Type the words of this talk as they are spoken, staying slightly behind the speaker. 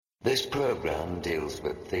This program deals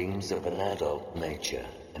with themes of an adult nature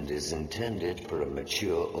and is intended for a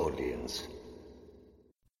mature audience.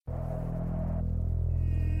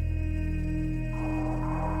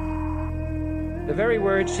 The very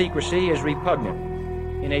word secrecy is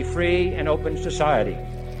repugnant in a free and open society.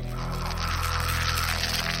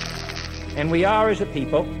 And we are, as a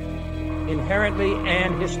people, inherently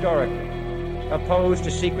and historically opposed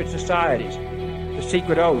to secret societies, to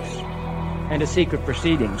secret oaths, and to secret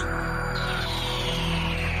proceedings.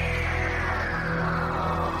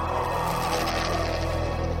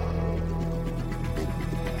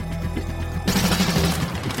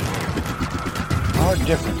 Our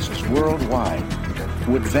differences worldwide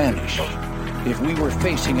would vanish if we were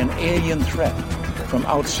facing an alien threat from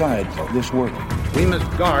outside this world. We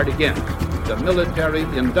must guard against the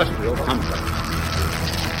military-industrial complex.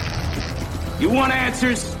 You want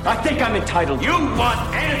answers? I think I'm entitled. You want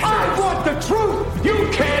answers? I want the truth! You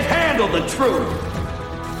can't handle the truth!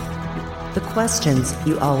 The questions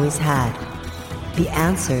you always had. The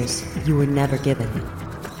answers you were never given.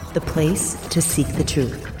 The place to seek the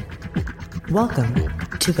truth. Welcome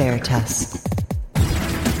to Veritas.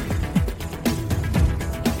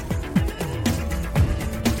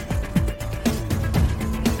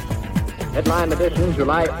 Headline edition,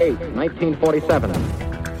 July 8, 1947.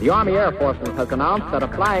 The Army Air Forces has announced that a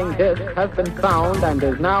flying disc has been found and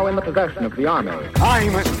is now in the possession of the Army.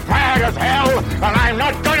 I'm as mad as hell, and I'm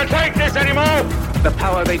not going to take this anymore! The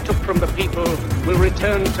power they took from the people will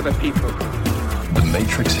return to the people. The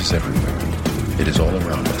Matrix is everywhere. It is all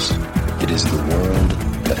around us. It is the world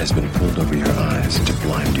that has been pulled over your eyes to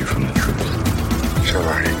blind you from the truth. Shall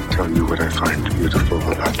I tell you what I find beautiful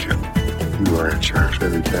about you? You are at your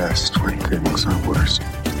very best when things are worse.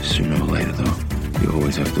 Sooner or later, though, you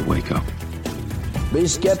always have to wake up. Be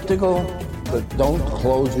skeptical, but don't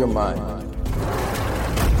close your mind.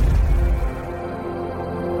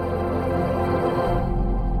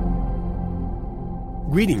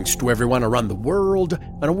 Greetings to everyone around the world,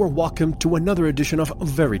 and a warm welcome to another edition of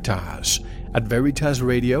Veritas at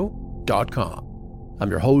veritasradio.com.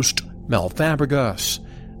 I'm your host, Mel Fabregas,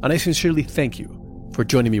 and I sincerely thank you for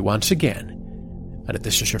joining me once again. And if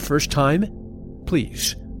this is your first time,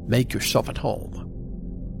 please make yourself at home.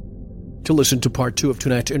 To listen to part 2 of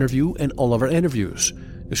tonight's interview and all of our interviews,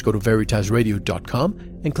 just go to veritasradio.com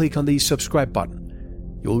and click on the subscribe button.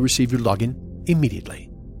 You will receive your login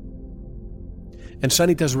immediately. And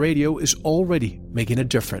Sanitas Radio is already making a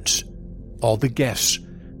difference. All the guests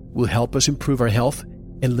will help us improve our health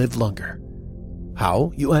and live longer.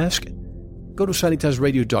 How, you ask? Go to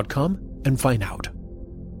sanitasradio.com and find out.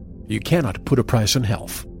 You cannot put a price on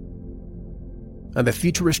health. And the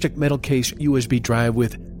futuristic metal case USB drive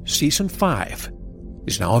with Season 5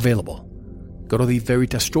 is now available. Go to the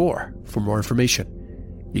Veritas store for more information.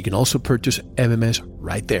 You can also purchase MMS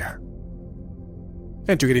right there.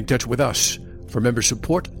 And to get in touch with us for member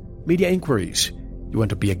support, media inquiries, you want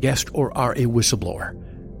to be a guest or are a whistleblower,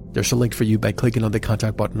 there's a link for you by clicking on the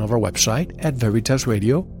contact button of our website at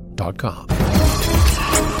veritasradio.com.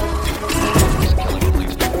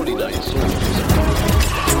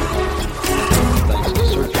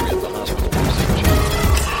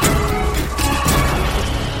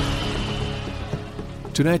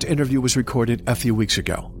 Tonight's interview was recorded a few weeks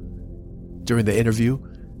ago. During the interview,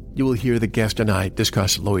 you will hear the guest and I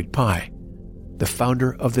discuss Lloyd Pye, the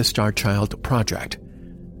founder of the Starchild project,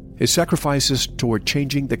 his sacrifices toward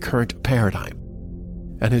changing the current paradigm,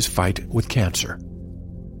 and his fight with cancer.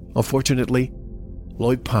 Unfortunately,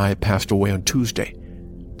 Lloyd Pye passed away on Tuesday,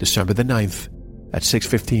 December the 9th, at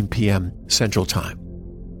 6:15 p.m. Central Time.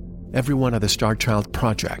 Everyone at the Starchild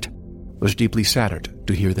project was deeply saddened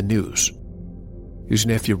to hear the news. His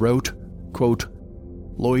nephew wrote, quote,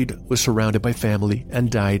 "Lloyd was surrounded by family and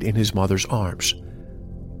died in his mother's arms.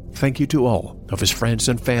 Thank you to all of his friends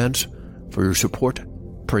and fans for your support,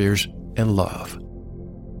 prayers, and love.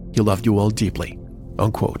 He loved you all deeply,"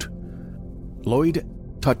 unquote. Lloyd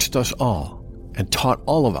touched us all and taught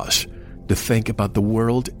all of us to think about the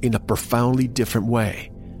world in a profoundly different way.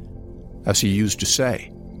 As he used to say,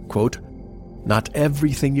 quote, "Not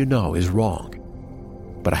everything you know is wrong,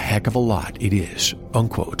 but a heck of a lot it is,"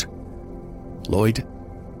 unquote. Lloyd,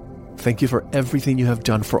 thank you for everything you have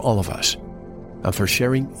done for all of us, and for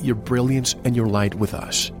sharing your brilliance and your light with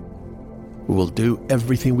us. We will do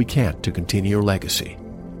everything we can to continue your legacy.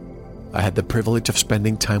 I had the privilege of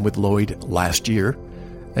spending time with Lloyd last year,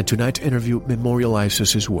 and tonight's interview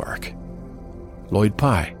memorializes his work. Lloyd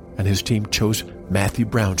Pye and his team chose Matthew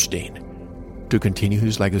Brownstein to continue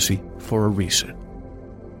his legacy for a reason.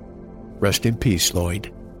 Rest in peace,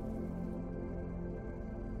 Lloyd.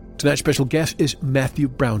 Tonight's special guest is Matthew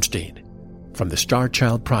Brownstein from the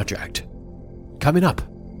Starchild Project. Coming up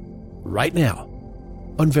right now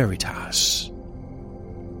on Veritas.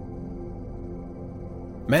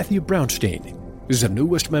 Matthew Brownstein is the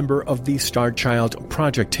newest member of the Starchild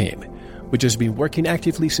Project team, which has been working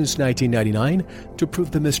actively since 1999 to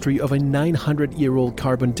prove the mystery of a 900-year-old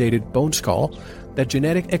carbon-dated bone skull that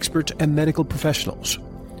genetic experts and medical professionals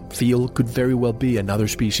feel could very well be another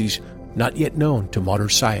species not yet known to modern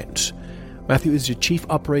science. Matthew is the Chief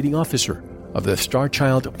Operating Officer of the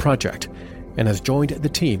Starchild Project and has joined the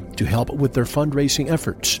team to help with their fundraising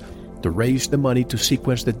efforts to raise the money to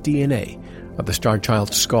sequence the DNA of the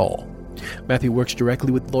Starchild skull. Matthew works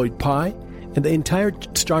directly with Lloyd Pye and the entire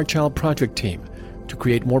Starchild Project team to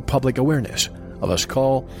create more public awareness of a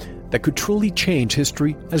skull that could truly change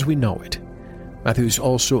history as we know it. Matthew is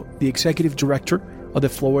also the Executive Director of the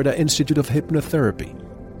Florida Institute of Hypnotherapy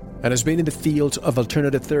and has been in the fields of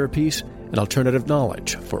alternative therapies and alternative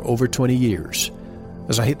knowledge for over 20 years.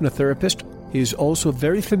 As a hypnotherapist, he is also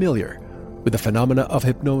very familiar with the phenomena of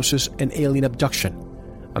hypnosis and alien abduction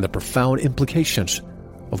and the profound implications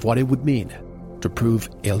of what it would mean to prove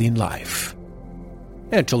alien life.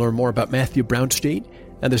 And to learn more about Matthew Brownstein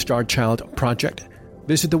and the Starchild Project,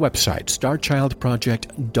 visit the website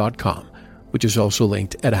starchildproject.com, which is also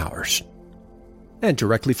linked at ours. And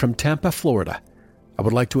directly from Tampa, Florida, I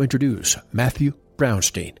would like to introduce Matthew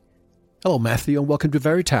Brownstein. Hello, Matthew, and welcome to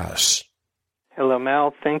Veritas. Hello,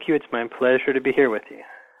 Mel. Thank you. It's my pleasure to be here with you.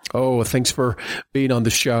 Oh, thanks for being on the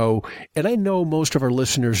show. And I know most of our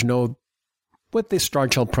listeners know what the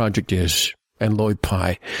Starchild Project is and Lloyd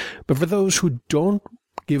Pye. But for those who don't,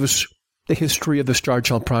 give us the history of the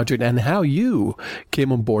Starchild Project and how you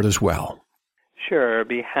came on board as well. Sure,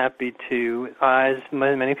 be happy to. As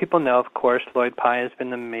many people know, of course, Lloyd Pye has been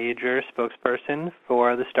the major spokesperson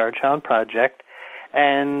for the Starchild Project.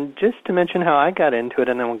 And just to mention how I got into it,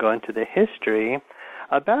 and then we'll go into the history,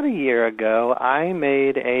 about a year ago, I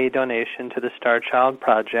made a donation to the Starchild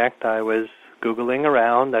Project. I was Googling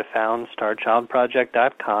around. I found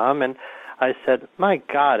starchildproject.com, and I said, my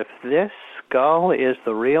God, if this skull is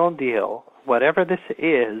the real deal, whatever this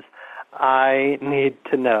is, I need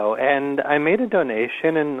to know. And I made a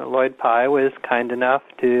donation, and Lloyd Pye was kind enough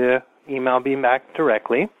to email me back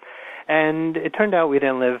directly. And it turned out we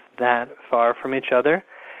didn't live that far from each other.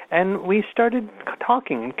 And we started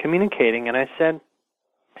talking and communicating, and I said,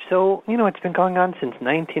 so, it's been going on since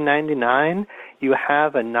 1999. You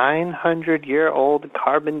have a 900-year-old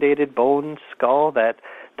carbon-dated bone skull that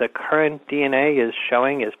the current DNA is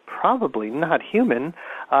showing is probably not human.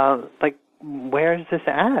 Where is this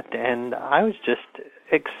at? And I was just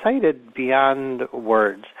excited beyond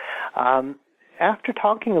words. After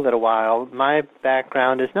talking a little while, my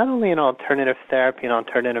background is not only in alternative therapy and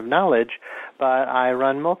alternative knowledge, but I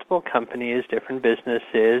run multiple companies, different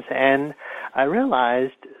businesses, and I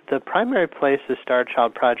realized the primary place the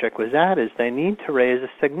Starchild Project was at is they need to raise a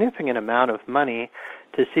significant amount of money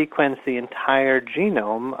to sequence the entire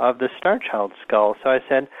genome of the Starchild skull. So I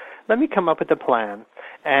said, let me come up with a plan.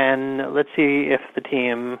 And let's see if the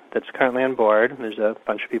team that's currently on board, there's a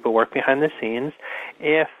bunch of people work behind the scenes,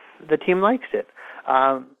 if the team likes it.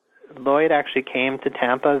 Lloyd actually came to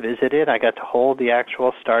Tampa, visited. I got to hold the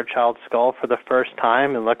actual Starchild skull for the first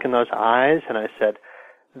time and look in those eyes, and I said,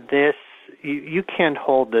 you can't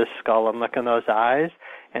hold this skull and look in those eyes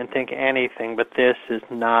and think anything, but this is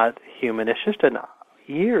not human. It's just an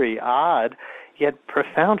eerie, odd, yet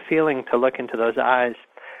profound feeling to look into those eyes.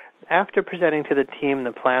 After presenting to the team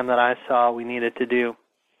the plan that I saw we needed to do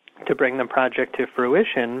to bring the project to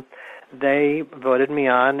fruition, they voted me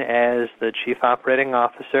on as the Chief Operating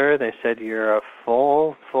Officer. They said, you're a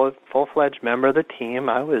full-fledged member of the team.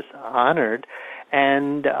 I was honored.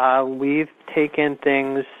 And we've taken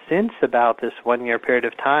things since about this 1-year period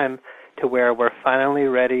of time to where we're finally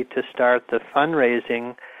ready to start the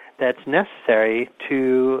fundraising that's necessary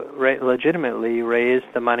to legitimately raise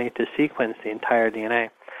the money to sequence the entire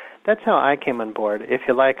DNA. That's how I came on board. If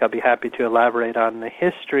you like, I'll be happy to elaborate on the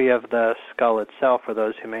history of the skull itself for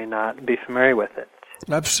those who may not be familiar with it.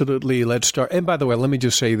 Absolutely. Let's start. And by the way, let me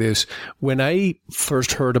just say this. When I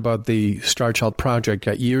first heard about the Starchild Project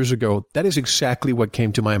years ago, that is exactly what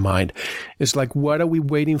came to my mind. It's like, what are we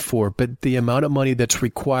waiting for? But the amount of money that's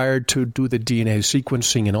required to do the DNA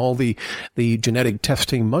sequencing and all the genetic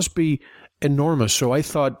testing must be enormous. So I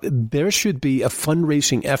thought there should be a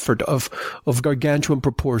fundraising effort of gargantuan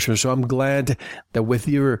proportions. So I'm glad that with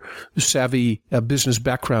your savvy business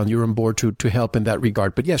background, you're on board to help in that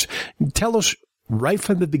regard. But yes, tell us right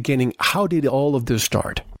from the beginning, how did all of this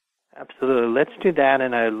start? Absolutely. Let's do that,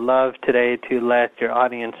 and I'd love today to let your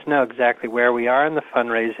audience know exactly where we are in the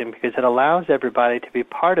fundraising, because it allows everybody to be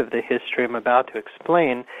part of the history I'm about to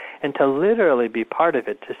explain and to literally be part of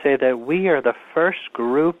it, to say that we are the first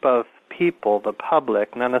group of people, the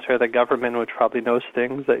public, not necessarily the government, which probably knows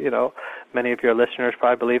things that, many of your listeners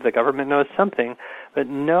probably believe the government knows something, but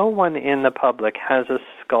no one in the public has a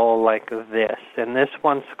skull like this, and this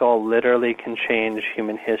one skull literally can change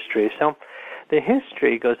human history. So the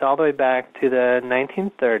history goes all the way back to the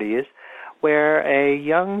 1930s, where a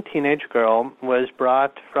young teenage girl was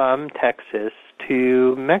brought from Texas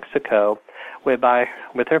to Mexico with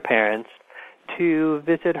her parents to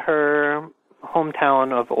visit her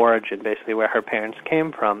hometown of origin, basically where her parents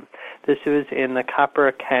came from. This was in the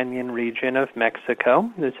Copper Canyon region of Mexico.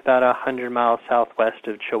 It's about 100 miles southwest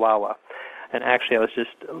of Chihuahua. And actually, I was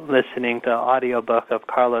just listening to the audiobook of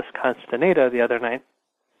Carlos Castaneda the other night,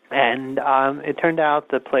 and it turned out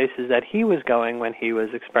the places that he was going when he was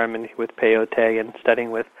experimenting with peyote and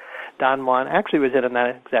studying with Don Juan actually was in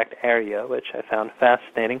that exact area, which I found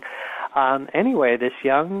fascinating. Anyway, this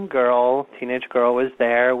young girl, teenage girl, was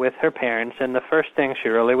there with her parents, and the first thing she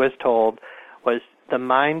really was told was the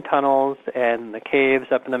mine tunnels and the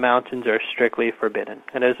caves up in the mountains are strictly forbidden.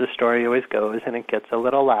 And as the story always goes, and it gets a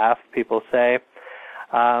little laugh, people say,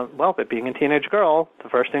 but being a teenage girl, the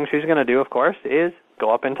first thing she's going to do, of course, is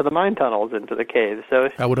go up into the mine tunnels, into the caves. So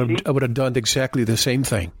I would have done exactly the same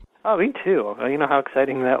thing. Oh, me too. You know how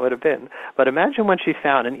exciting that would have been. But imagine what she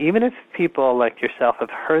found. And even if people like yourself have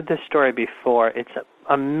heard this story before, it's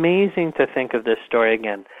amazing to think of this story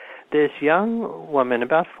again. This young woman,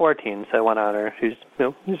 about 14, so I went on her, she's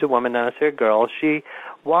a woman, not necessarily a girl. She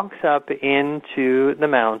walks up into the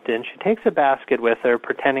mountain. She takes a basket with her,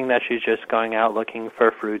 pretending that she's just going out looking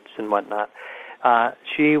for fruits and whatnot.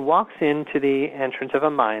 She walks into the entrance of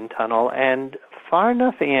a mine tunnel, and far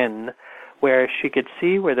enough in where she could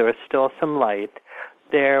see where there was still some light,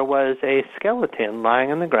 there was a skeleton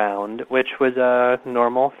lying on the ground, which was a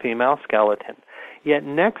normal female skeleton. Yet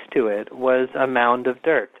next to it was a mound of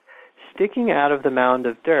dirt. Sticking out of the mound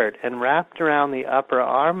of dirt and wrapped around the upper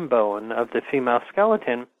arm bone of the female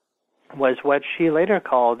skeleton was what she later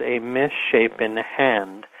called a misshapen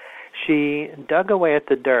hand. She dug away at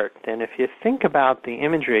the dirt, and if you think about the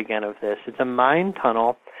imagery again of this, it's a mine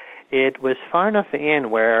tunnel. It was far enough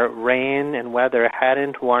in where rain and weather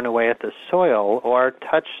hadn't worn away at the soil or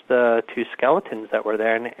touched the two skeletons that were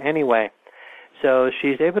there in any way. So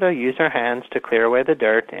she's able to use her hands to clear away the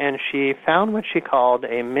dirt, and she found what she called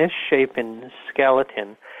a misshapen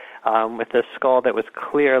skeleton with a skull that was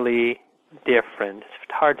clearly different.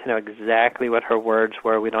 It's hard to know exactly what her words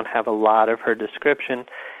were. We don't have a lot of her description.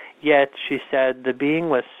 Yet she said the being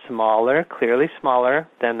was smaller, clearly smaller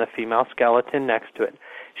than the female skeleton next to it.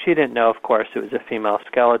 She didn't know, of course, it was a female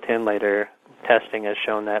skeleton. Later testing has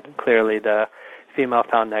shown that clearly the female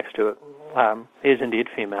found next to it is indeed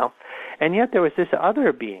female. And yet there was this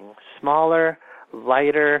other being, smaller,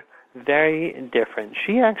 lighter, very different.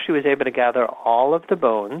 She actually was able to gather all of the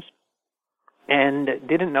bones and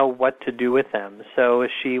didn't know what to do with them. So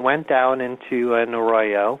she went down into an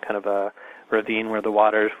arroyo, kind of a ravine where the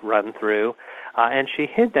waters run through, and she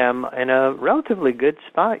hid them in a relatively good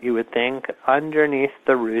spot, you would think, underneath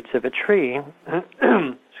the roots of a tree,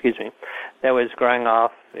 excuse me, that was growing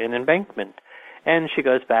off an embankment. And she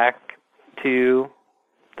goes back to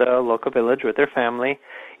the local village with her family,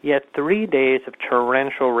 yet 3 days of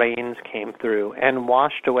torrential rains came through and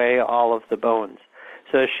washed away all of the bones.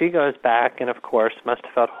 So she goes back and, of course, must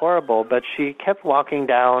have felt horrible, but she kept walking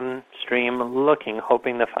downstream looking,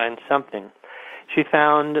 hoping to find something. She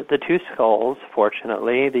found the two skulls,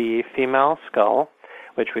 fortunately, the female skull,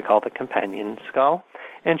 which we call the companion skull,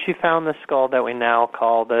 and she found the skull that we now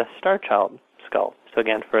call the Starchild skull. So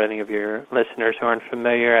again, for any of your listeners who aren't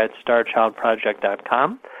familiar, at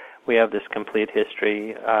starchildproject.com, we have this complete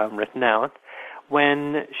history written out.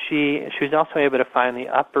 When she was also able to find the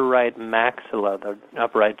upper right maxilla, the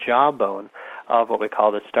upper right jawbone of what we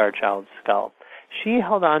call the Starchild skull. She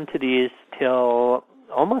held on to these till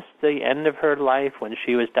almost the end of her life when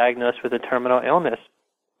she was diagnosed with a terminal illness.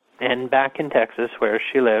 And back in Texas, where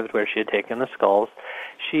she lived, where she had taken the skulls,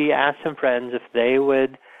 she asked some friends if they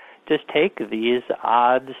would just take these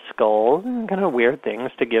odd skulls and kind of weird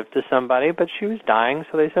things to give to somebody, but she was dying,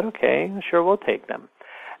 so they said, okay, sure, we'll take them.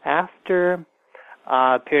 After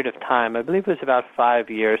a period of time, I believe it was about 5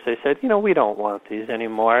 years, they said, we don't want these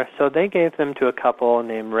anymore, so they gave them to a couple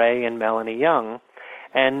named Ray and Melanie Young.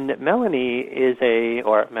 And Melanie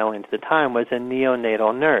Melanie at the time was a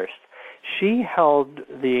neonatal nurse. She held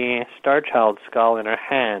the Starchild skull in her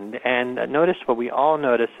hand and noticed what we all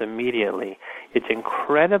notice immediately. It's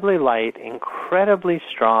incredibly light, incredibly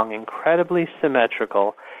strong, incredibly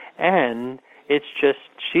symmetrical, and it's just,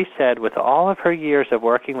 she said, with all of her years of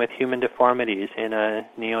working with human deformities in a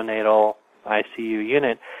neonatal ICU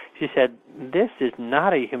unit, she said, this is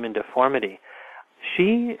not a human deformity.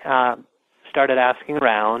 She started asking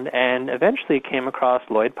around and eventually came across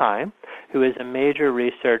Lloyd Pye, who is a major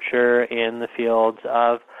researcher in the fields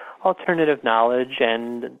of alternative knowledge,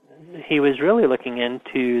 and he was really looking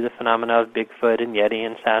into the phenomena of Bigfoot and Yeti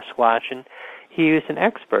and Sasquatch, and he was an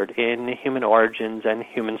expert in human origins and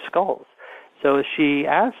human skulls. So she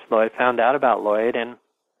asked Lloyd, found out about Lloyd, and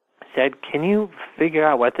said, can you figure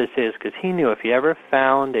out what this is? Because he knew if he ever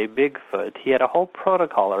found a Bigfoot, he had a whole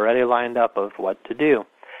protocol already lined up of what to do.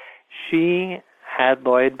 She had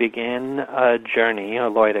Lloyd begin a journey, or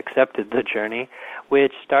Lloyd accepted the journey,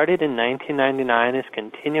 which started in 1999, is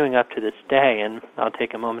continuing up to this day, and I'll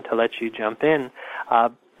take a moment to let you jump in.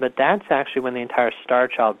 But that's actually when the entire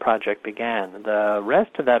Starchild project began. The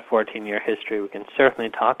rest of that 14-year history we can certainly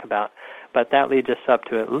talk about, but that leads us up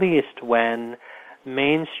to at least when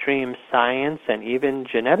mainstream science and even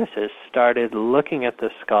geneticists started looking at the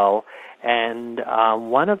skull, and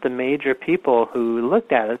one of the major people who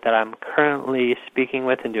looked at it that I'm currently speaking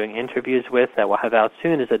with and doing interviews with that we'll have out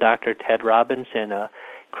soon is a Dr. Ted Robinson, a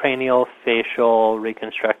cranial facial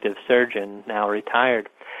reconstructive surgeon, now retired.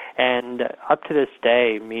 And up to this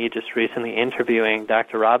day, me just recently interviewing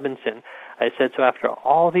Dr. Robinson, I said, so after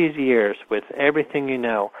all these years, with everything you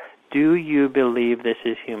know, do you believe this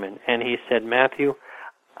is human? And he said, Matthew,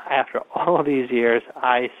 after all of these years,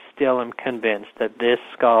 I still am convinced that this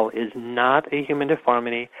skull is not a human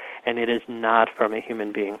deformity and it is not from a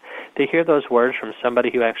human being. To hear those words from somebody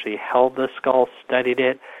who actually held the skull, studied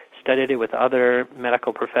it with other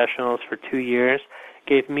medical professionals for 2 years,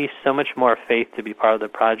 gave me so much more faith to be part of the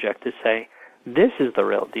project to say, this is the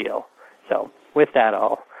real deal. So with that,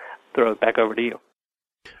 I'll throw it back over to you.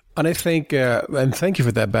 And I think, and thank you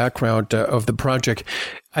for that background of the project.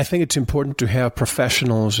 I think it's important to have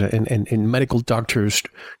professionals and medical doctors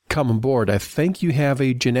come on board. I think you have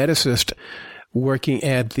a geneticist working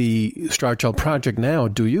at the Starchild project now,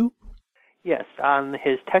 do you? Yes.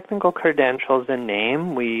 His technical credentials and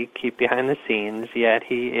name we keep behind the scenes, yet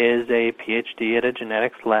he is a PhD at a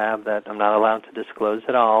genetics lab that I'm not allowed to disclose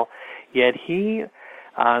at all. Yet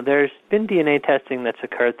there's been DNA testing that's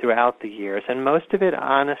occurred throughout the years, and most of it,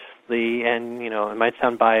 honestly, and, it might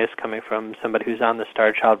sound biased coming from somebody who's on the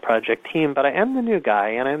Starchild Project team, but I am the new guy,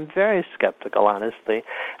 and I'm very skeptical, honestly.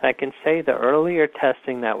 And I can say the earlier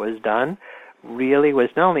testing that was done really was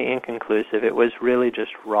not only inconclusive, it was really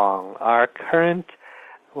just wrong. Our current,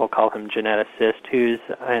 we'll call him geneticist,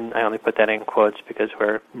 and I only put that in quotes because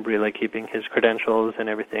we're really keeping his credentials and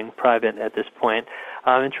everything private at this point.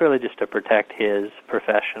 It's really just to protect his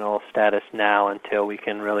professional status now until we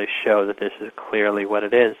can really show that this is clearly what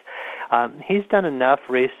it is. He's done enough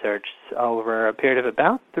research over a period of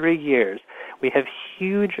about 3 years. We have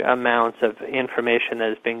huge amounts of information that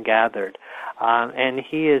has been gathered, and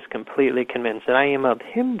he is completely convinced. And I emailed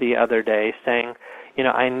him the other day saying,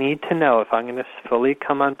 I need to know if I'm going to fully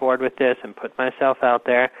come on board with this and put myself out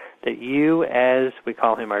there, that you, as we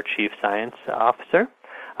call him our chief science officer,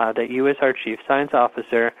 a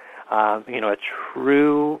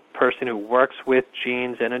true person who works with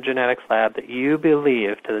genes in a genetics lab, that you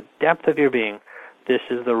believe to the depth of your being this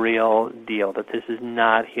is the real deal, that this is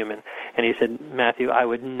not human. And he said, Matthew, I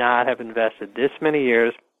would not have invested this many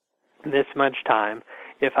years, this much time,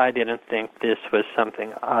 if I didn't think this was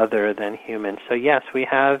something other than human. So yes, we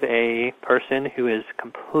have a person who is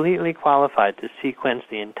completely qualified to sequence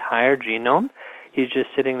the entire genome. He's just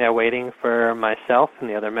sitting there waiting for myself and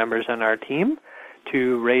the other members on our team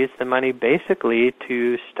to raise the money basically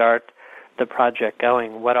to start the project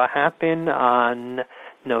going. What will happen on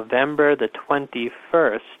November the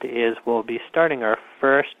 21st is we'll be starting our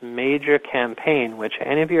first major campaign, which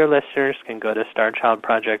any of your listeners can go to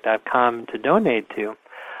starchildproject.com to donate to.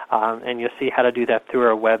 And you'll see how to do that through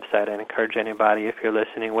our website. I encourage anybody, if you're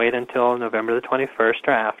listening, wait until November the 21st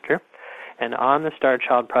or after. And on the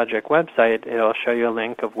Starchild Project website, it'll show you a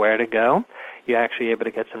link of where to go. You're actually able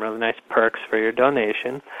to get some really nice perks for your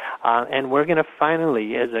donation. And we're going to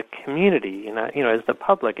finally, as a community, as the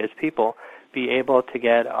public, as people, be able to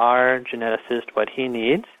get our geneticist what he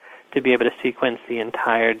needs to be able to sequence the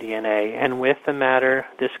entire DNA. And with the matter,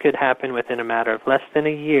 this could happen within a matter of less than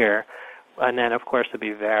a year. And then, of course, it'll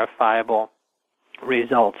be verifiable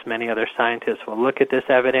results. Many other scientists will look at this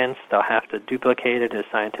evidence. They'll have to duplicate it as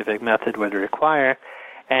scientific method would require.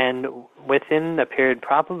 And within the period,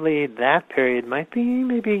 probably that period might be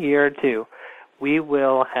maybe a year or two, we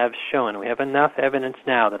will have shown, we have enough evidence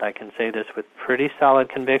now that I can say this with pretty solid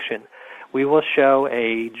conviction, we will show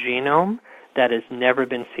a genome that has never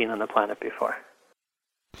been seen on the planet before.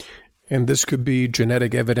 And this could be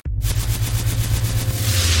genetic evidence.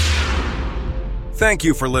 Thank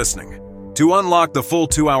you for listening. To unlock the full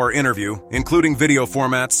 2-hour interview, including video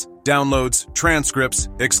formats, downloads, transcripts,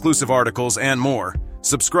 exclusive articles, and more,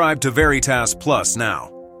 subscribe to Veritas Plus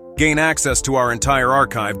now. Gain access to our entire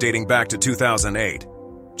archive dating back to 2008.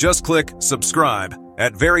 Just click subscribe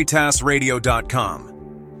at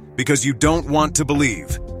veritasradio.com. Because you don't want to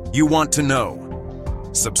believe, you want to know.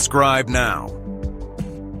 Subscribe now.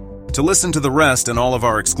 To listen to the rest and all of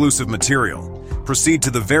our exclusive material, proceed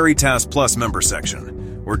to the Veritas Plus member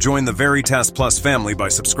section, or join the Veritas Plus family by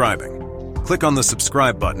subscribing. Click on the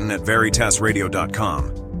subscribe button at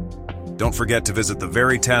veritasradio.com. Don't forget to visit the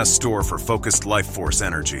Veritas store for focused life force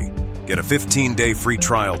energy. Get a 15-day free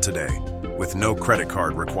trial today, with no credit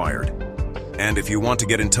card required. And if you want to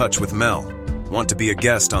get in touch with Mel, want to be a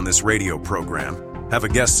guest on this radio program, have a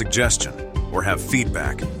guest suggestion, or have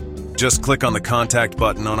feedback, just click on the contact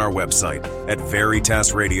button on our website at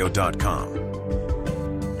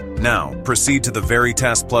veritasradio.com. Now, proceed to the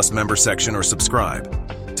Veritas Plus member section or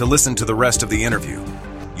subscribe to listen to the rest of the interview.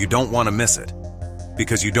 You don't want to miss it.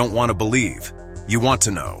 Because you don't want to believe, you want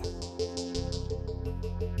to know.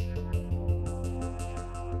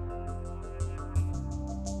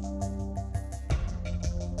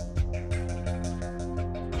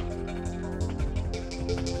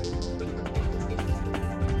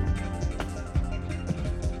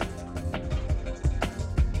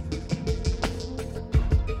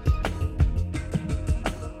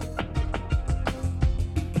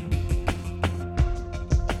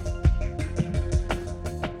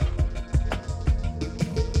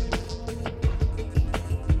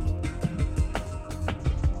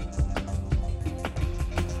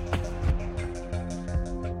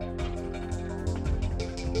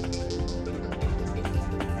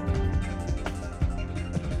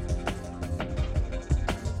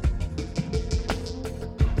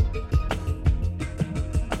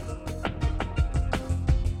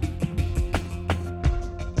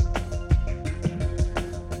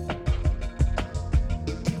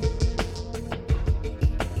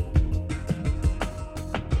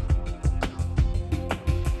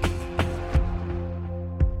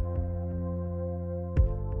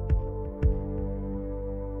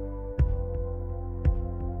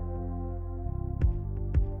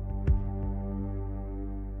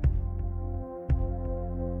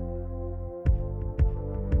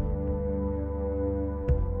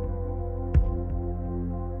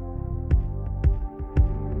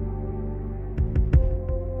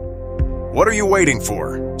 What are you waiting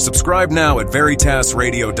for? Subscribe now at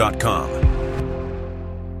veritasradio.com.